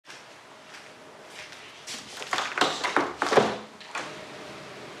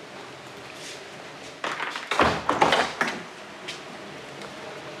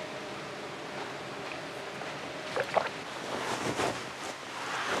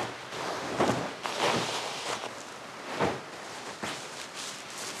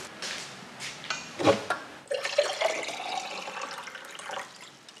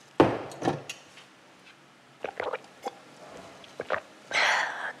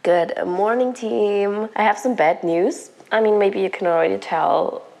Good morning, team. I have some bad news. I mean, maybe you can already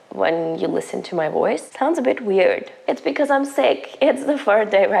tell when you listen to my voice. Sounds a bit weird. It's because I'm sick. It's the third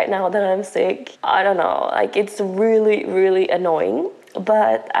day right now that I'm sick. I don't know, like it's really, really annoying.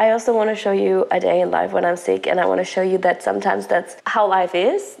 But I also want to show you a day in life when I'm sick, and I want to show you that sometimes that's how life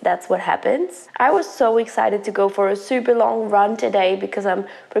is. That's what happens. I was so excited to go for a super long run today because I'm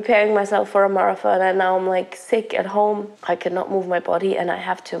preparing myself for a marathon, and now I'm like sick at home. I cannot move my body and I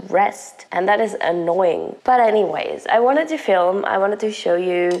have to rest, and that is annoying. But anyways, I wanted to film. I wanted to show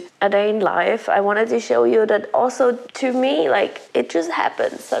you a day in life. I wanted to show you that also to me, like it just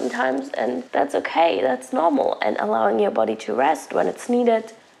happens sometimes, and that's okay. That's normal, and allowing your body to rest when it's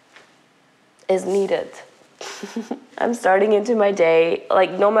needed is needed. I'm starting into my day,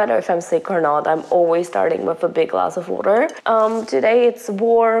 like no matter if I'm sick or not, I'm always starting with a big glass of water. Today it's a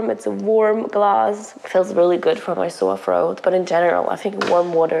warm glass. It feels really good for my sore throat, but in general, I think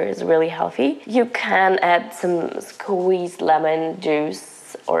warm water is really healthy. You can add some squeezed lemon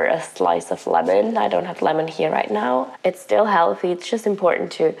juice or a slice of lemon. I don't have lemon here right now. It's still healthy. It's just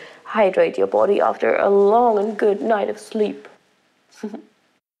important to hydrate your body after a long and good night of sleep.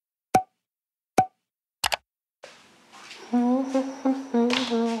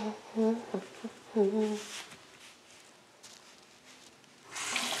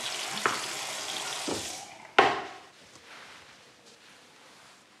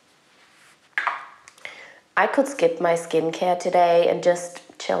 I could skip my skincare today and just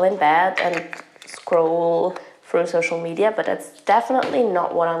chill in bed and scroll through social media, but that's definitely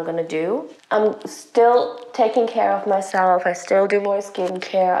not what I'm gonna do. I'm still taking care of myself. I still do more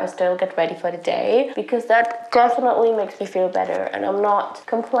skincare. I still get ready for the day because that definitely makes me feel better, and I'm not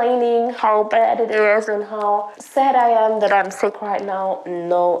complaining how bad it is and how sad I am that I'm sick right now.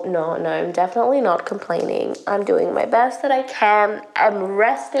 No, I'm definitely not complaining. I'm doing my best that I can. I'm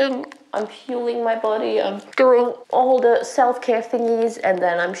resting. I'm fueling my body. I'm doing all the self-care thingies, and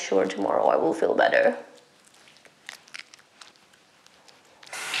then I'm sure tomorrow I will feel better.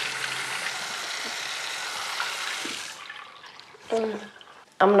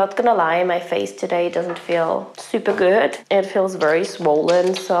 I'm not gonna lie, my face today doesn't feel super good. It feels very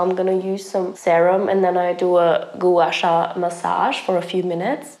swollen, so I'm gonna use some serum and then I do a gua sha massage for a few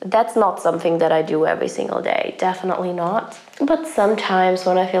minutes. That's not something that I do every single day, definitely not. But sometimes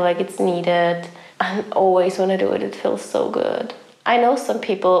when I feel like it's needed, and always when I do it, it feels so good. I know some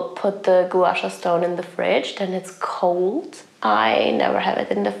people put the gua sha stone in the fridge, then it's cold. I never have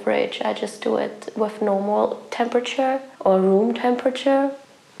it in the fridge. I just do it with normal temperature or room temperature.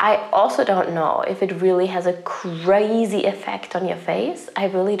 I also don't know if it really has a crazy effect on your face. I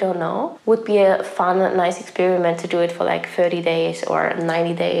really don't know. Would be a fun, nice experiment to do it for like 30 days or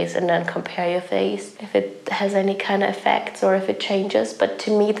 90 days and then compare your face if it has any kind of effects or if it changes. But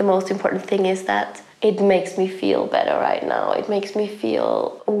to me, the most important thing is that it makes me feel better right now. It makes me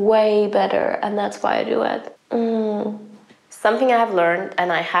feel way better, and that's why I do it. Something I have learned,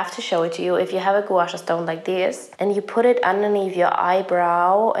 and I have to show it to you, if you have a gua sha stone like this and you put it underneath your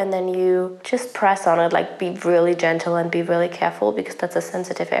eyebrow and then you just press on it, like be really gentle and be really careful because that's a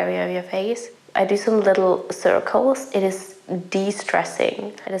sensitive area of your face. I do some little circles. It is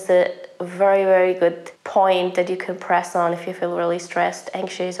de-stressing. It is a very, very good point that you can press on if you feel really stressed,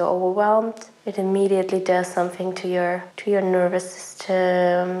 anxious or overwhelmed. It immediately does something to your nervous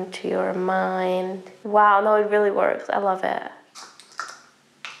system, to your mind. Wow, no, it really works. I love it.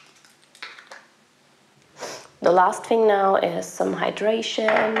 The last thing now is some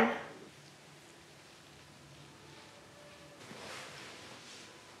hydration.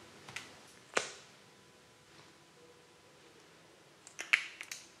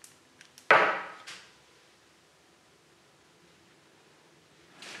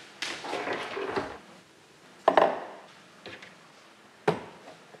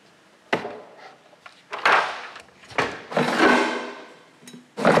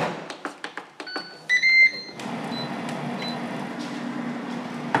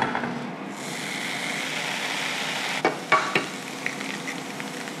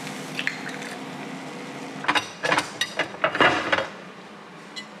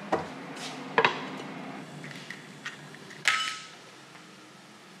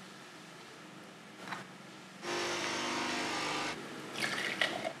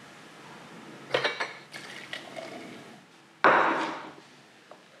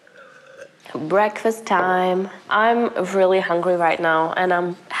 Breakfast time. I'm really hungry right now, and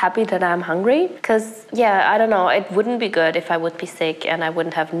I'm happy that I'm hungry because, yeah, I don't know, it wouldn't be good if I would be sick and I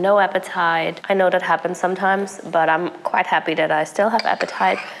wouldn't have no appetite. I know that happens sometimes, but I'm quite happy that I still have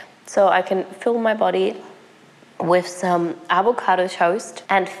appetite so I can fuel my body with some avocado toast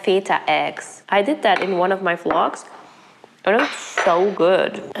and feta eggs. I did that in one of my vlogs. It is so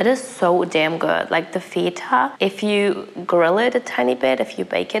good. It is so damn good. Like the feta, if you grill it a tiny bit, if you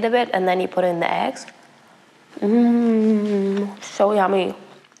bake it a bit, and then you put in the eggs, so yummy.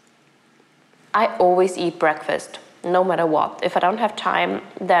 I always eat breakfast, no matter what. If I don't have time,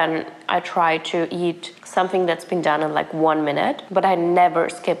 then I try to eat something that's been done in like 1 minute, but I never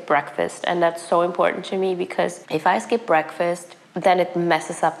skip breakfast. And that's so important to me because if I skip breakfast, then it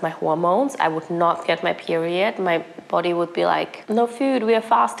messes up my hormones. I would not get my period. My body would be like, no food, we are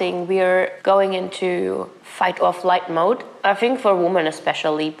fasting, we are going into fight or flight mode. I think for women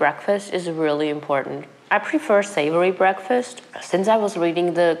especially, breakfast is really important. I prefer savory breakfast. Since I was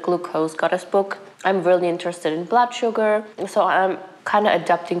reading the Glucose Goddess book, I'm really interested in blood sugar. So I'm kind of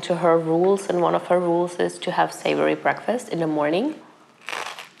adapting to her rules, and one of her rules is to have savory breakfast in the morning.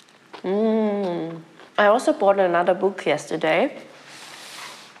 I also bought another book yesterday.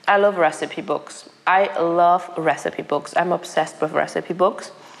 I love recipe books. I love recipe books. I'm obsessed with recipe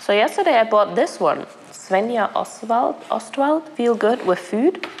books. So yesterday I bought this one. Svenja Ostwald, Feel Good with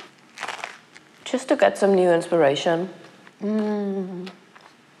Food. Just to get some new inspiration.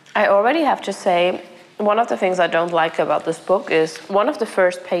 I already have to say, one of the things I don't like about this book is one of the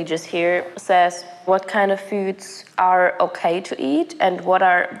first pages here says what kind of foods are okay to eat and what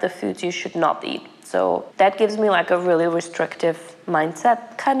are the foods you should not eat. So that gives me like a really restrictive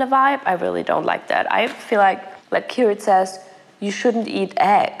mindset kind of vibe. I really don't like that. I feel like here it says you shouldn't eat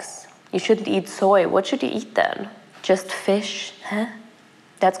eggs. You shouldn't eat soy. What should you eat then? Just fish? Huh?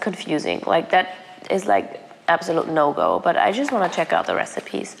 That's confusing. Like that is like absolute no-go. But I just want to check out the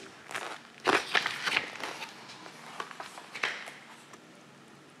recipes.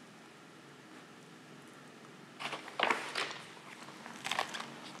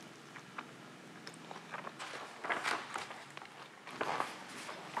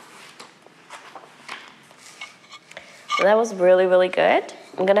 That was really, really good.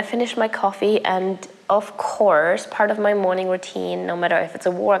 I'm gonna finish my coffee, and of course, part of my morning routine, no matter if it's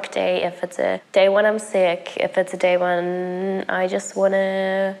a work day, if it's a day when I'm sick, if it's a day when I just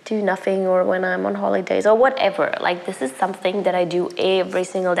wanna do nothing, or when I'm on holidays or whatever. Like this is something that I do every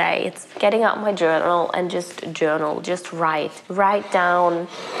single day. It's getting out my journal and just journal, just write down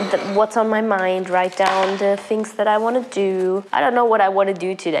what's on my mind, write down the things that I wanna do. I don't know what I wanna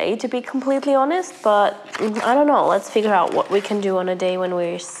do today, to be completely honest, but I don't know. Let's figure out what we can do on a day when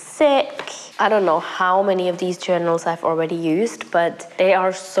we're sick. I don't know how many of these journals I've already used, but they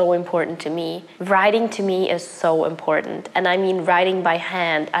are so important to me. Writing to me is so important. And I mean writing by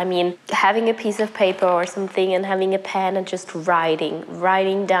hand. I mean having a piece of paper or something and having a pen and just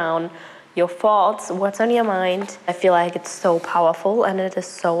writing down your thoughts, what's on your mind. I feel like it's so powerful and it is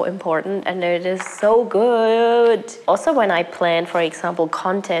so important and it is so good. Also when I plan, for example,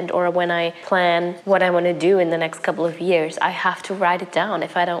 content, or when I plan what I want to do in the next couple of years, I have to write it down.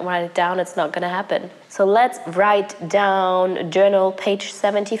 If I don't write it down, it's not going to happen. So let's write down journal page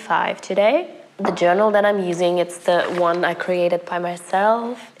 75 today. The journal that I'm using, it's the one I created by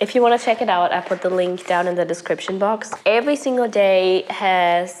myself. If you want to check it out, I put the link down in the description box. Every single day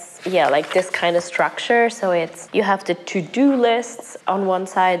has like this kind of structure. So it's, you have the to-do lists on one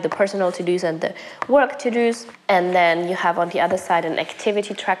side, the personal to-dos and the work to-dos. And then you have on the other side an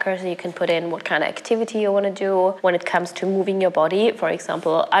activity tracker, so you can put in what kind of activity you want to do when it comes to moving your body. For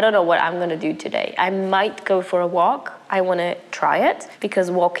example, I don't know what I'm going to do today. I might go for a walk. I want to try it because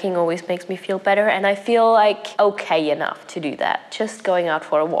walking always makes me feel better, and I feel like okay enough to do that, just going out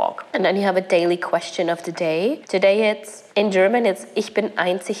for a walk. And then you have a daily question of the day. Today it's, in German it's Ich bin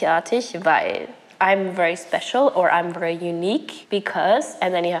einzigartig, weil I'm very special, or I'm very unique because,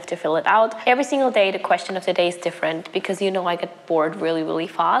 and then you have to fill it out. Every single day the question of the day is different because I get bored really, really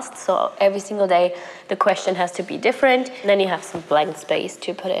fast. So every single day the question has to be different. And then you have some blank space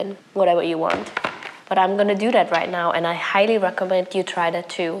to put in whatever you want. But I'm gonna do that right now, and I highly recommend you try that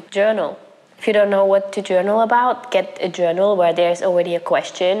too. Journal. If you don't know what to journal about, get a journal where there's already a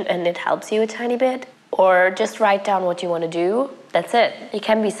question and it helps you a tiny bit. Or just write down what you want to do. That's it. It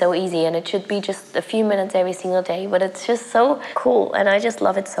can be so easy, and it should be just a few minutes every single day, but it's just so cool and I just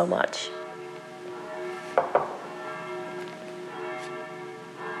love it so much.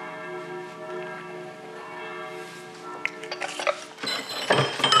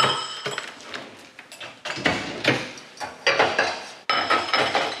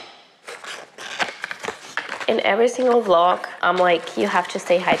 In every single vlog, I'm like, you have to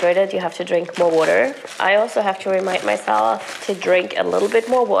stay hydrated, you have to drink more water. I also have to remind myself to drink a little bit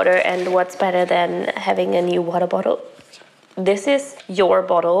more water, and what's better than having a new water bottle This is your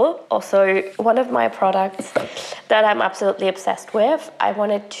bottle. Also, one of my products that I'm absolutely obsessed with. I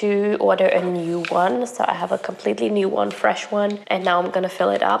wanted to order a new one, so I have a completely new one, fresh one, and now I'm gonna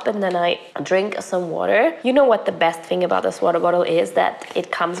fill it up and then I drink some water. You know what the best thing about this water bottle is? That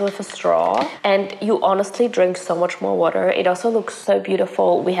it comes with a straw and you honestly drink so much more water. It also looks so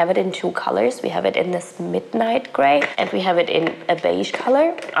beautiful. We have it in 2 colors. We have it in this midnight gray and we have it in a beige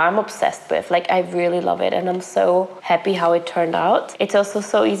color. I'm obsessed with, like, I really love it and I'm so happy how it turned out. It's also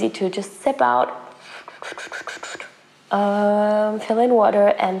so easy to just sip out, fill in water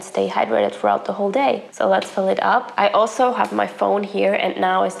and stay hydrated throughout the whole day. So let's fill it up. I also have my phone here and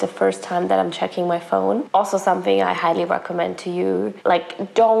now is the first time that I'm checking my phone. Also something I highly recommend to you.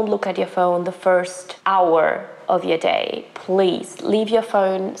 Like, don't look at your phone the first hour of your day. Please leave your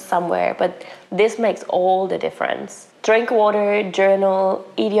phone somewhere, but this makes all the difference. Drink water, journal,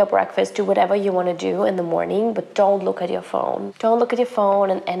 eat your breakfast, do whatever you want to do in the morning, but don't look at your phone. Don't look at your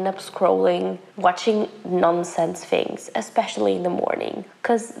phone and end up scrolling, watching nonsense things, especially in the morning.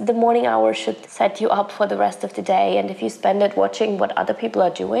 Because the morning hours should set you up for the rest of the day, and if you spend it watching what other people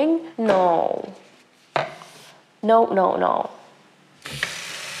are doing, no. No, no, no.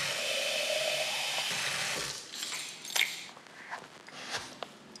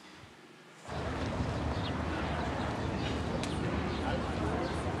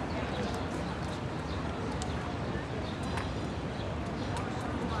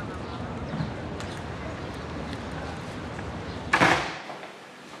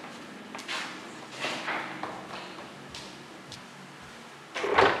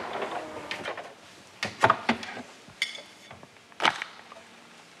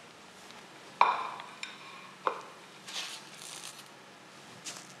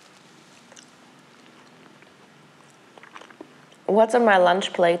 What's on my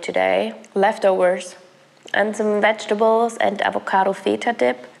lunch plate today? Leftovers and some vegetables and avocado feta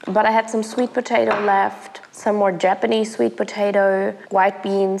dip. But I had some sweet potato left, some more Japanese sweet potato, white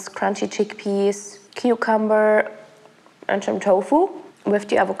beans, crunchy chickpeas, cucumber, and some tofu with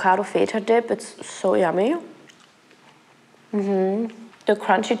the avocado feta dip. It's so yummy. The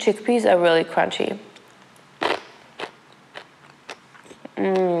crunchy chickpeas are really crunchy.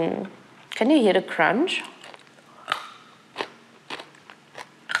 Can you hear the crunch?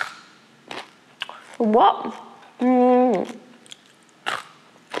 What?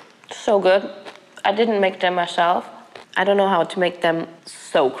 So good. I didn't make them myself. I don't know how to make them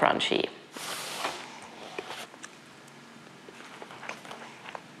so crunchy.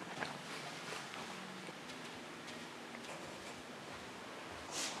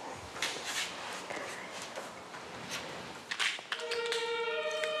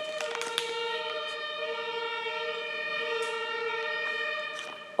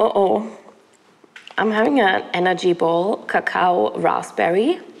 Uh-oh. I'm having an energy bowl, cacao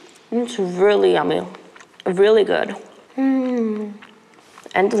raspberry. It's really yummy, really good. And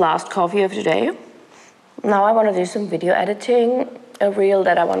the last coffee of the day. Now I want to do some video editing, a reel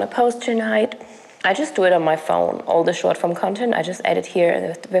that I want to post tonight. I just do it on my phone, all the short form content. I just edit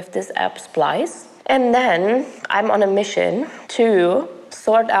here with this app Splice. And then I'm on a mission to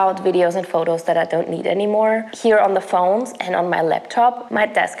sort out videos and photos that I don't need anymore. Here on the phones and on my laptop, my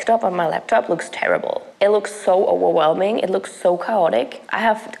desktop on my laptop looks terrible. It looks so overwhelming, it looks so chaotic. I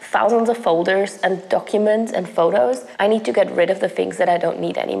have thousands of folders and documents and photos. I need to get rid of the things that I don't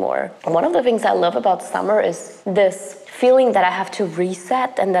need anymore. And one of the things I love about summer is this feeling that I have to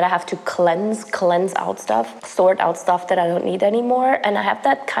reset and that I have to cleanse out stuff, sort out stuff that I don't need anymore. And I have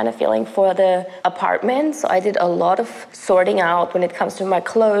that kind of feeling for the apartment. So I did a lot of sorting out when it comes to my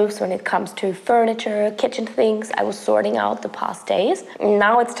clothes, when it comes to furniture, kitchen things. I was sorting out the past days.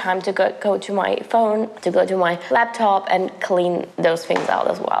 Now it's time to go to my phone, to go to my laptop and clean those things out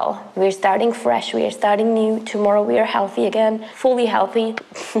as well. We're starting fresh, we are starting new. Tomorrow we are healthy again, fully healthy.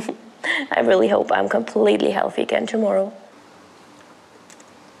 I really hope I'm completely healthy again tomorrow.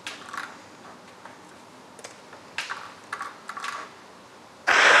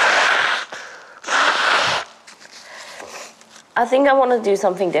 I think I want to do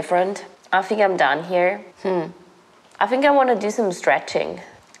something different. I think I'm done here. I think I want to do some stretching.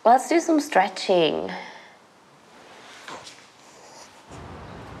 Let's do some stretching.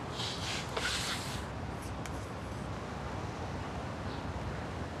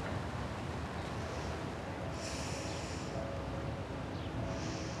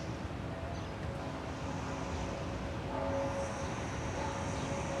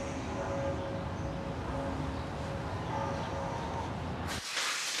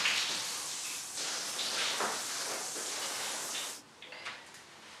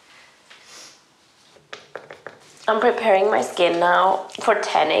 I'm preparing my skin now for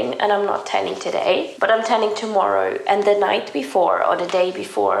tanning, and I'm not tanning today, but I'm tanning tomorrow. And the night before or the day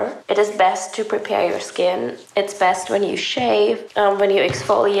before, it is best to prepare your skin. It's best when you shave, when you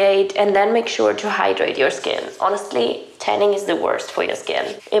exfoliate, and then make sure to hydrate your skin. Honestly, tanning is the worst for your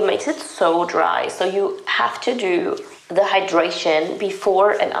skin. It makes it so dry, so you have to do the hydration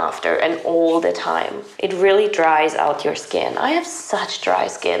before and after and all the time. It really dries out your skin. I have such dry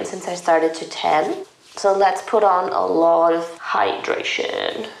skin since I started to tan. So let's put on a lot of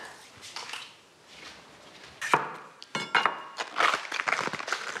hydration.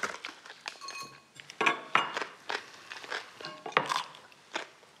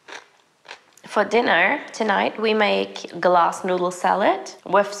 For dinner tonight, we make glass noodle salad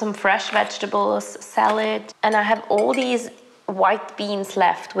with some fresh vegetables, salad, and I have all these white beans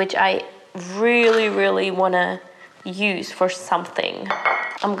left, which I really want to use for something.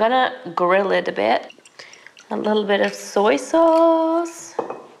 I'm gonna grill it a bit. A little bit of soy sauce,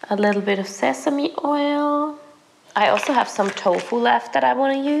 a little bit of sesame oil. I also have some tofu left that I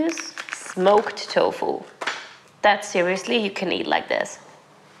want to use. Smoked tofu. That seriously, you can eat like this.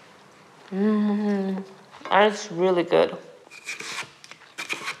 And it's really good.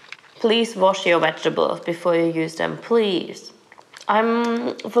 Please wash your vegetables before you use them, please.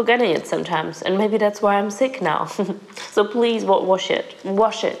 I'm forgetting it sometimes, and maybe that's why I'm sick now. So please wash it.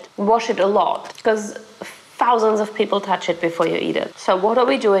 Wash it. Wash it a lot, because thousands of people touch it before you eat it. So what are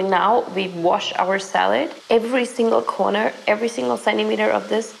we doing now? We wash our salad. Every single corner, every single centimeter of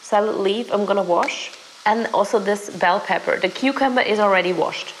this salad leaf, I'm gonna wash. And also this bell pepper. The cucumber is already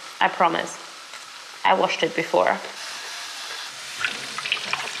washed, I promise. I washed it before.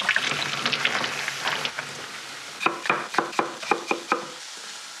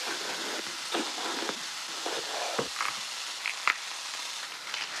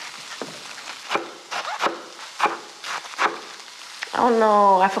 Oh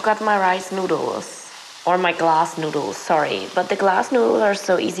no, I forgot my rice noodles. Or my glass noodles, sorry. But the glass noodles are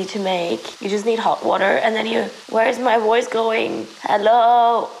so easy to make. You just need hot water and then you... Where is my voice going?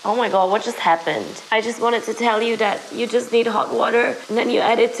 Hello? Oh my god, what just happened? I just wanted to tell you that you just need hot water and then you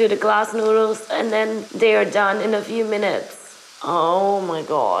add it to the glass noodles and then they are done in a few minutes. Oh my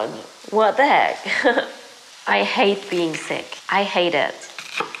god. What the heck? I hate being sick. I hate it.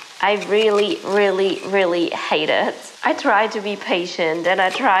 I really hate it. I try to be patient and I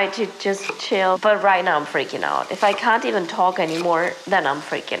try to just chill, but right now I'm freaking out. If I can't even talk anymore, then I'm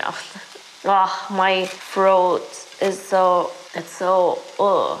freaking out. Oh, my throat is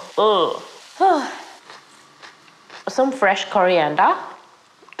Some fresh coriander.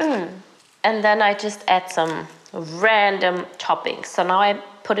 And then I just add some random toppings. So now I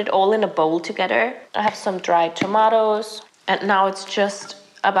put it all in a bowl together. I have some dried tomatoes, and now it's just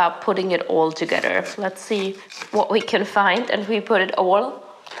about putting it all together. Let's see what we can find, and we put it all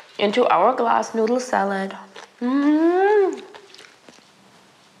into our glass noodle salad.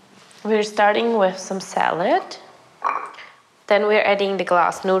 We're starting with some salad. Then we're adding the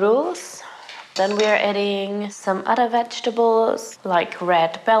glass noodles. Then we're adding some other vegetables like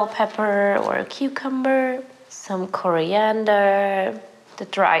red bell pepper or a cucumber, some coriander, the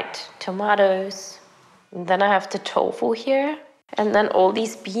dried tomatoes. And then I have the tofu here. And then all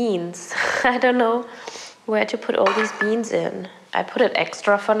these beans. I don't know where to put all these beans in. I put it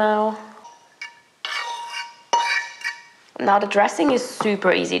extra for now. Now the dressing is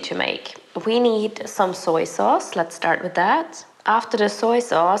super easy to make. We need some soy sauce. Let's start with that. After the soy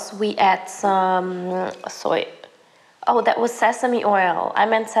sauce, we add some soy. Oh, that was sesame oil. I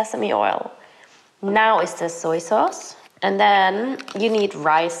meant sesame oil. Now is the soy sauce. And then you need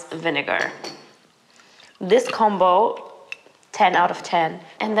rice vinegar. This combo, 10 out of 10.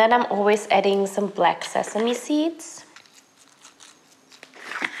 And then I'm always adding some black sesame seeds.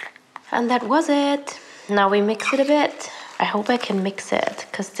 And that was it. Now we mix it a bit. I hope I can mix it,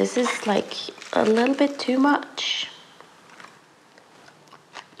 because this is like a little bit too much.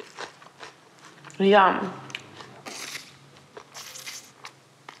 Yum.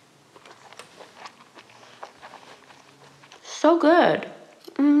 So good.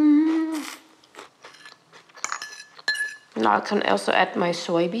 Now I can also add my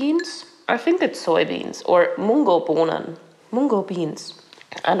soybeans. I think it's soybeans or mungobohnen. Mungo beans.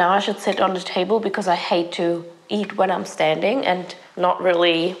 And now I should sit on the table because I hate to eat when I'm standing and not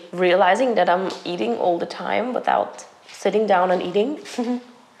really realizing that I'm eating all the time without sitting down and eating.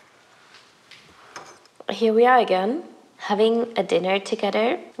 Here we are again, having a dinner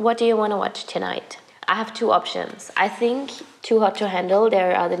together. What do you want to watch tonight? I have two options. I think Too Hot to Handle,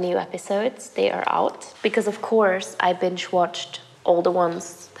 there are the new episodes. They are out. Because of course I binge watched all the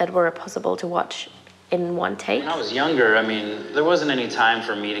ones that were possible to watch in one take. When I was younger, I mean, there wasn't any time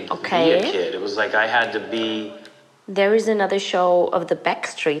for me to be a kid. It was like I had to be... There is another show of the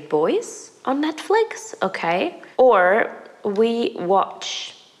Backstreet Boys on Netflix, okay? Or we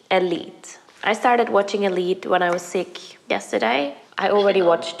watch Elite. I started watching Elite when I was sick yesterday. I already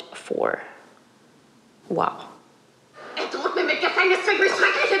watched 4. Wow. Droht mir mit Gefängniszwingen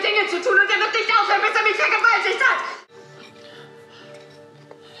schreckliche Dinge zu tun und wird nicht aufhören, bis mich vergewaltigt hat!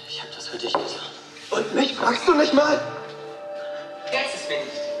 Ich hab das für dich getan. Und mich fragst du nicht mal? Jetzt ist mir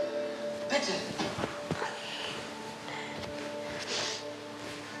nicht. Bitte.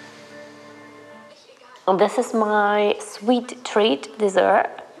 This is my sweet treat dessert.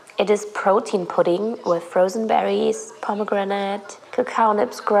 It is protein pudding with frozen berries, pomegranate, cacao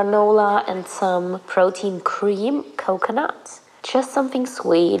nibs, granola, and some protein cream, coconut. Just something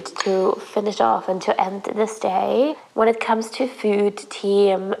sweet to finish off and to end this day. When it comes to food,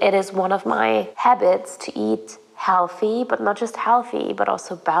 team, it is one of my habits to eat healthy, but not just healthy, but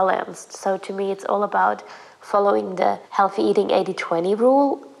also balanced. So to me, it's all about following the healthy eating 80-20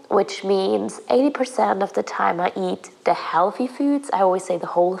 rule, which means 80% of the time I eat the healthy foods, I always say the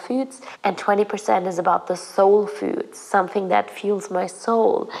whole foods, and 20% is about the soul foods, something that fuels my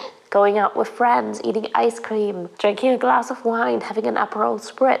soul. Going out with friends, eating ice cream, drinking a glass of wine, having an Aperol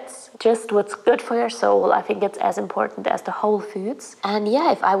Spritz. Just what's good for your soul, I think it's as important as the whole foods. And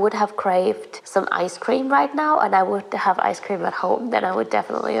yeah, if I would have craved some ice cream right now and I would have ice cream at home, then I would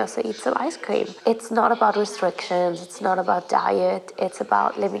definitely also eat some ice cream. It's not about restrictions, it's not about diet, it's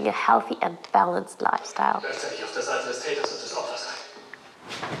about living a healthy and balanced lifestyle.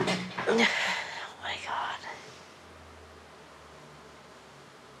 Oh my God.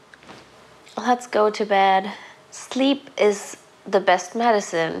 Let's go to bed. Sleep is the best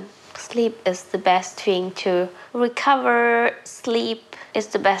medicine. Sleep is the best thing to recover. Sleep is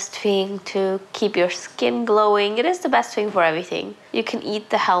the best thing to keep your skin glowing. It is the best thing for everything. You can eat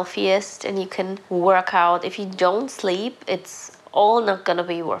the healthiest and you can work out. If you don't sleep, it's all not gonna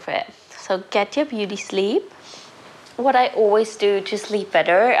be worth it. So get your beauty sleep. What I always do to sleep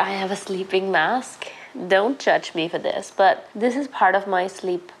better, I have a sleeping mask. Don't judge me for this, but this is part of my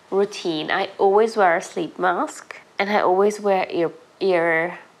sleep routine. I always wear a sleep mask and I always wear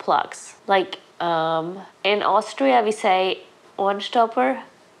ear plugs. Like in Austria we say Ohrenstopper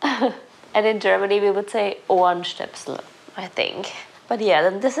and in Germany we would say Ohrenstöpsel, I think. But yeah,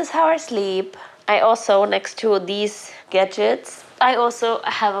 then this is how I sleep. I also, next to these gadgets, I also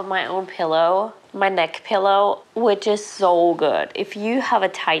have my own pillow, my neck pillow, which is so good. If you have a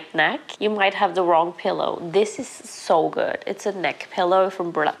tight neck, you might have the wrong pillow. This is so good. It's a neck pillow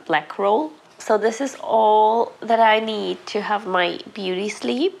from Blackroll. So this is all that I need to have my beauty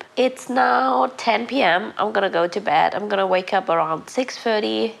sleep. It's now 10 p.m. I'm gonna go to bed. I'm gonna wake up around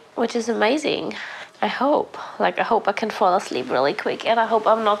 6:30, which is amazing. I hope I can fall asleep really quick, and I hope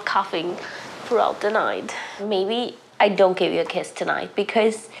I'm not coughing throughout the night. Maybe I don't give you a kiss tonight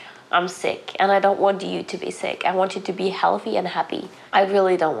because I'm sick and I don't want you to be sick. I want you to be healthy and happy. I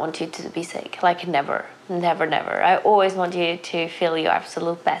really don't want you to be sick. Like never, never, never. I always want you to feel your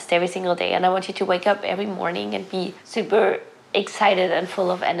absolute best every single day. And I want you to wake up every morning and be super excited and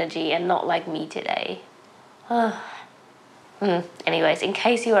full of energy and not like me today. Anyways, in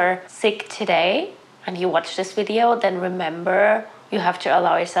case you are sick today and you watch this video, then remember you have to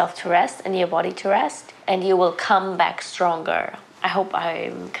allow yourself to rest and your body to rest, and you will come back stronger. I hope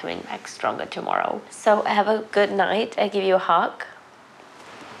I'm coming back stronger tomorrow. So have a good night. I give you a hug.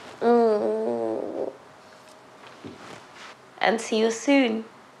 And see you soon.